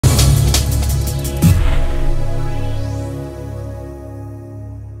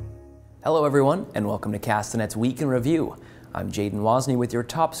Hello everyone, and welcome to Castanet's Week in Review. I'm Jayden Wasney with your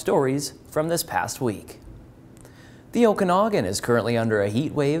top stories from this past week. The Okanagan is currently under a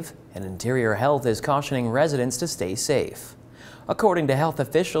heat wave, and Interior Health is cautioning residents to stay safe. According to health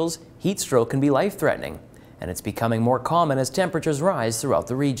officials, heat stroke can be life-threatening, and it's becoming more common as temperatures rise throughout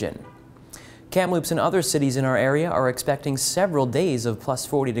the region. Kamloops and other cities in our area are expecting several days of plus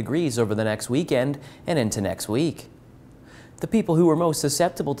 40 degrees over the next weekend and into next week. The people who are most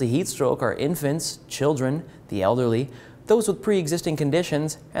susceptible to heat stroke are infants, children, the elderly, those with pre-existing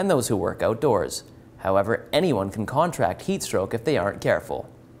conditions, and those who work outdoors. However, anyone can contract heat stroke if they aren't careful.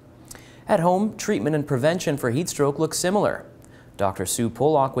 At home, treatment and prevention for heat stroke look similar. Dr. Sue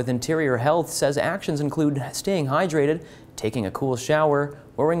Pollock with Interior Health says actions include staying hydrated, taking a cool shower,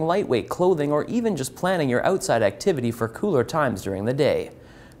 wearing lightweight clothing, or even just planning your outside activity for cooler times during the day.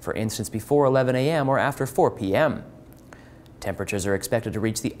 For instance, before 11 a.m. or after 4 p.m. Temperatures are expected to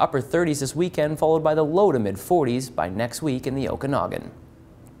reach the upper 30s this weekend, followed by the low to mid 40s by next week in the Okanagan.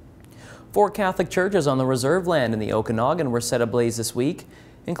 4 Catholic churches on the reserve land in the Okanagan were set ablaze this week,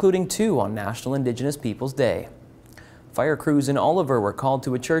 including 2 on National Indigenous Peoples Day. Fire crews in Oliver were called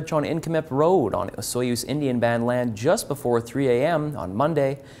to a church on Inkamip Road on Osoyoos Indian Band land just before 3 a.m. on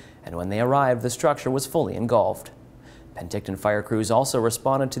Monday, and when they arrived, the structure was fully engulfed. Penticton fire crews also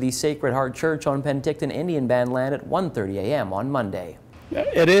responded to the Sacred Heart Church on Penticton Indian Band land at 1:30 a.m. on Monday.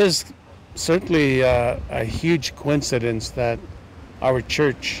 It is certainly a huge coincidence that our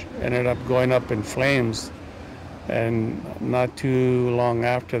church ended up going up in flames, and not too long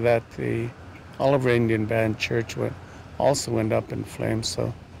after that the Oliver Indian Band Church also went up in flames,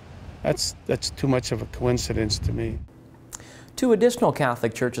 so that's too much of a coincidence to me. 2 additional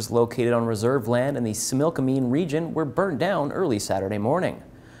Catholic churches located on reserve land in the Similkameen region were burnt down early Saturday morning.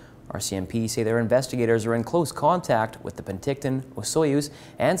 RCMP say their investigators are in close contact with the Penticton, Osoyoos,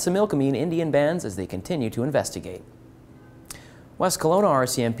 and Similkameen Indian bands as they continue to investigate. West Kelowna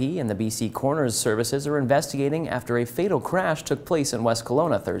RCMP and the BC Coroner's Services are investigating after a fatal crash took place in West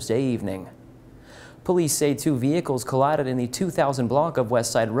Kelowna Thursday evening. Police say 2 vehicles collided in the 2000 block of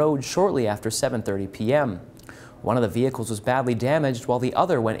Westside Road shortly after 7:30 p.m. One of the vehicles was badly damaged while the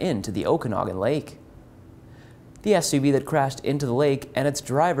other went into the Okanagan Lake. The SUV that crashed into the lake and its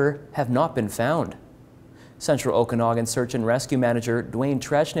driver have not been found. Central Okanagan Search and Rescue Manager Dwayne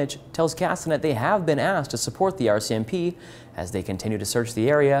Treshnich tells Castanet they have been asked to support the RCMP. As they continue to search the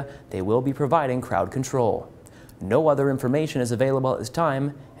area, they will be providing crowd control. No other information is available at this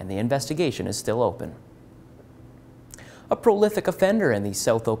time, and the investigation is still open. A prolific offender in the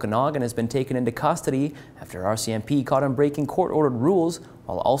South Okanagan has been taken into custody after RCMP caught him breaking court-ordered rules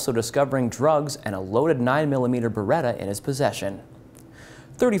while also discovering drugs and a loaded 9mm Beretta in his possession.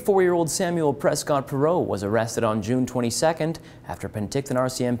 34-year-old Samuel Prescott Perot was arrested on June 22nd after Penticton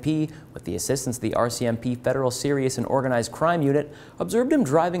RCMP, with the assistance of the RCMP Federal Serious and Organized Crime Unit, observed him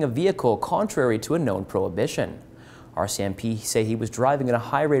driving a vehicle contrary to a known prohibition. RCMP say he was driving at a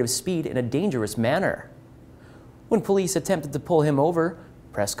high rate of speed in a dangerous manner. When police attempted to pull him over,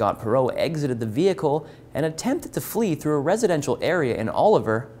 Prescott Perot exited the vehicle and attempted to flee through a residential area in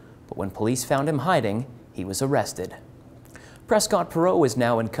Oliver, but when police found him hiding, he was arrested. Prescott Perot is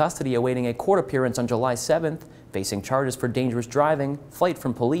now in custody awaiting a court appearance on July 7th, facing charges for dangerous driving, flight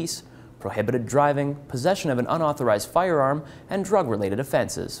from police, prohibited driving, possession of an unauthorized firearm, and drug-related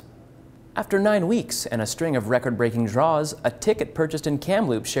offenses. After 9 weeks and a string of record-breaking draws, a ticket purchased in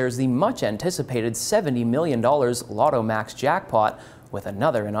Kamloops shares the much-anticipated $70 million Lotto Max jackpot with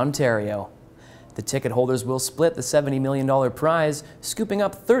another in Ontario. The ticket holders will split the $70 million prize, scooping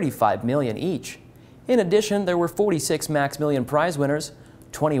up $35 million each. In addition, there were 46 Max Million prize winners.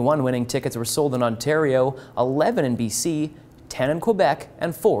 21 winning tickets were sold in Ontario, 11 in BC, 10 in Quebec,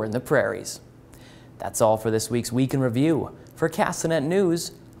 and 4 in the Prairies. That's all for this week's Week in Review. For Castanet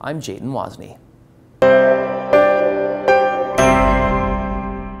News, I'm Jayden Wasney.